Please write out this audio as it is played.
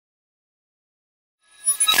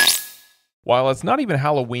While it's not even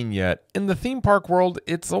Halloween yet, in the theme park world,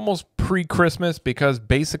 it's almost pre-Christmas because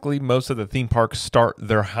basically most of the theme parks start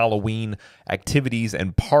their Halloween activities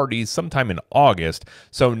and parties sometime in August.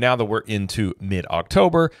 So now that we're into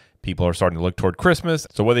mid-October, people are starting to look toward Christmas.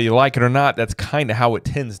 So whether you like it or not, that's kind of how it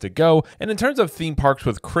tends to go. And in terms of theme parks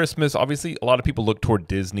with Christmas, obviously a lot of people look toward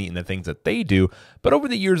Disney and the things that they do. But over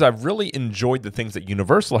the years, I've really enjoyed the things that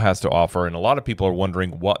Universal has to offer. And a lot of people are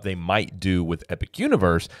wondering what they might do with Epic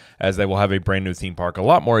Universe, as they will have a brand new theme park, a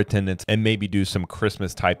lot more attendance, and maybe do some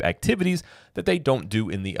Christmas type activities that they don't do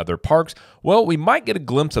in the other parks. Well, we might get a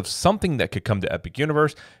glimpse of something that could come to Epic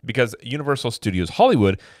Universe because Universal Studios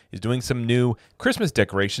Hollywood is doing some new Christmas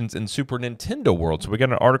decorations in Super Nintendo World. So we got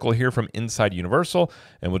an article here from Inside Universal,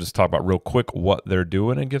 and we'll just talk about real quick what they're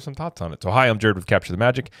doing and give some thoughts on it. So hi, I'm Jared with Capture the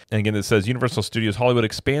Magic. And again, it says Universal Studios Hollywood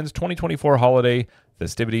expands 2024 holiday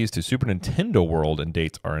festivities to Super Nintendo World, and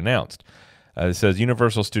dates are announced. It says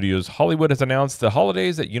Universal Studios Hollywood has announced the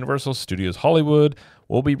holidays at Universal Studios Hollywood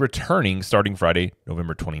will be returning starting Friday,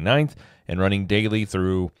 November 29th, and running daily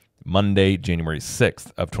through Monday, January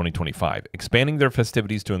 6th of 2025, expanding their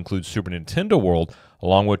festivities to include Super Nintendo World,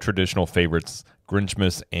 along with traditional favorites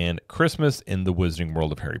Grinchmas and Christmas in the Wizarding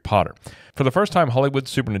World of Harry Potter. For the first time,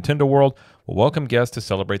 Hollywood's Super Nintendo World will welcome guests to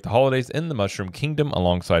celebrate the holidays in the Mushroom Kingdom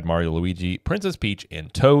alongside Mario, Luigi, Princess Peach,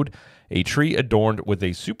 and Toad. A tree adorned with a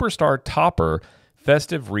superstar topper,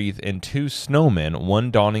 festive wreath, and two snowmen,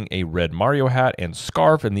 one donning a red Mario hat and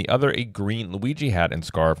scarf and the other a green Luigi hat and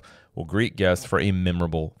scarf, will greet guests for a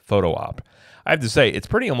memorable photo op. I have to say, it's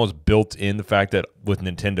pretty almost built in the fact that with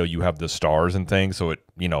Nintendo, you have the stars and things. So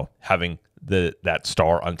having that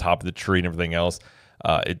star on top of the tree and everything else,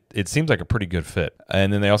 it seems like a pretty good fit.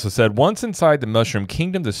 And then they also said, once inside the Mushroom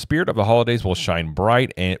Kingdom, the spirit of the holidays will shine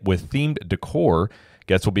bright, and with themed decor,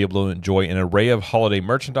 guests will be able to enjoy an array of holiday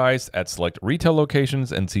merchandise at select retail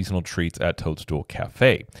locations and seasonal treats at Toadstool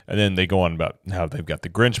Cafe. And then they go on about how they've got the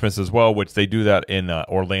Grinchmas as well, which they do that in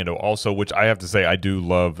Orlando also, which I have to say I do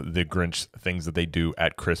love the Grinch things that they do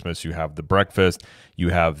at Christmas. You have the breakfast, you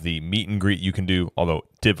have the meet and greet you can do, although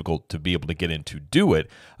difficult to be able to get in to do it.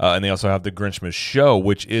 And they also have the Grinchmas show,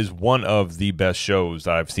 which is one of the best shows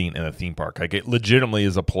that I've seen in a theme park. Like, it legitimately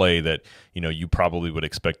is a play that, you probably would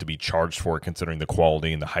expect to be charged for, considering the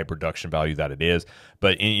quality and the high production value that it is.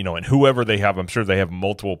 But, and whoever they have, I'm sure they have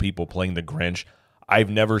multiple people playing the Grinch. I've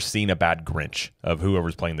never seen a bad Grinch of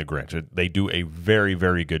whoever's playing the Grinch. They do a very,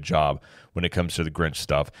 very good job when it comes to the Grinch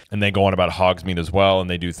stuff. And they go on about Hogsmeade as well, and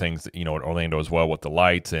they do things, at Orlando as well with the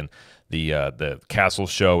lights and the castle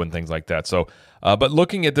show and things like that. So, but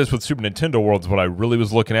looking at this with Super Nintendo World is what I really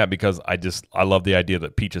was looking at, because I love the idea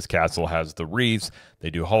that Peach's Castle has the wreaths. They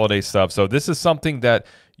do holiday stuff. So this is something that,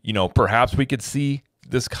 perhaps we could see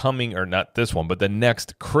this coming, or not this one, but the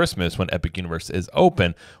next Christmas when Epic Universe is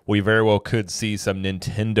open, we very well could see some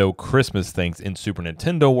Nintendo Christmas things in Super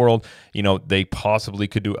Nintendo World. They possibly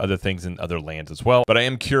could do other things in other lands as well. But I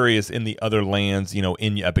am curious in the other lands,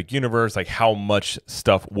 in Epic Universe, like how much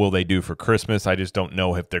stuff will they do for Christmas? I just don't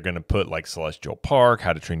know if they're going to put like Celestial Park,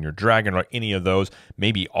 How to Train Your Dragon, or any of those.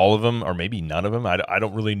 Maybe all of them, or maybe none of them. I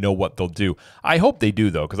don't really know what they'll do. I hope they do,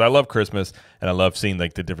 though, because I love Christmas and I love seeing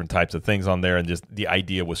like the different types of things on there, and just the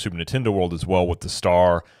idea with Super Nintendo World as well, with the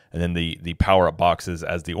star and then the power-up boxes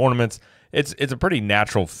as the ornaments. It's a pretty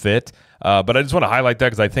natural fit, but I just want to highlight that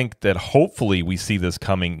because I think that hopefully we see this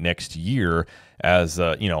coming next year as,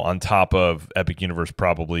 on top of Epic Universe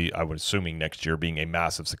probably, I would assuming next year being a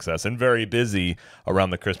massive success and very busy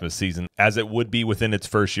around the Christmas season, as it would be within its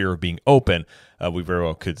first year of being open. We very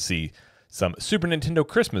well could see some Super Nintendo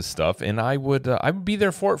Christmas stuff, and I would be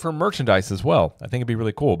there for it for merchandise as well. I think it'd be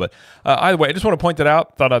really cool. But either way, I just want to point that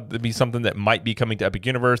out. Thought it'd be something that might be coming to Epic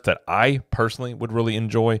Universe that I personally would really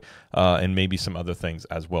enjoy, and maybe some other things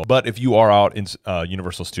as well. But if you are out in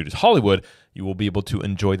Universal Studios Hollywood, you will be able to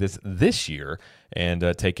enjoy this year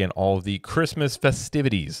and take in all of the Christmas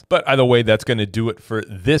festivities. But either way, that's going to do it for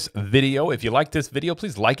this video. If you like this video,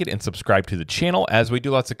 please like it and subscribe to the channel, as we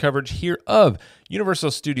do lots of coverage here of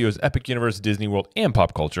Universal Studios, Epic Universe, Disney World, and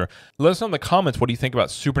pop culture. Let us know in the comments, what do you think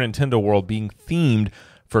about Super Nintendo World being themed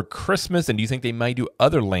for Christmas, and do you think they might do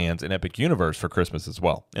other lands in Epic Universe for Christmas as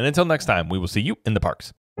well? And until next time, we will see you in the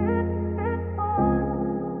parks.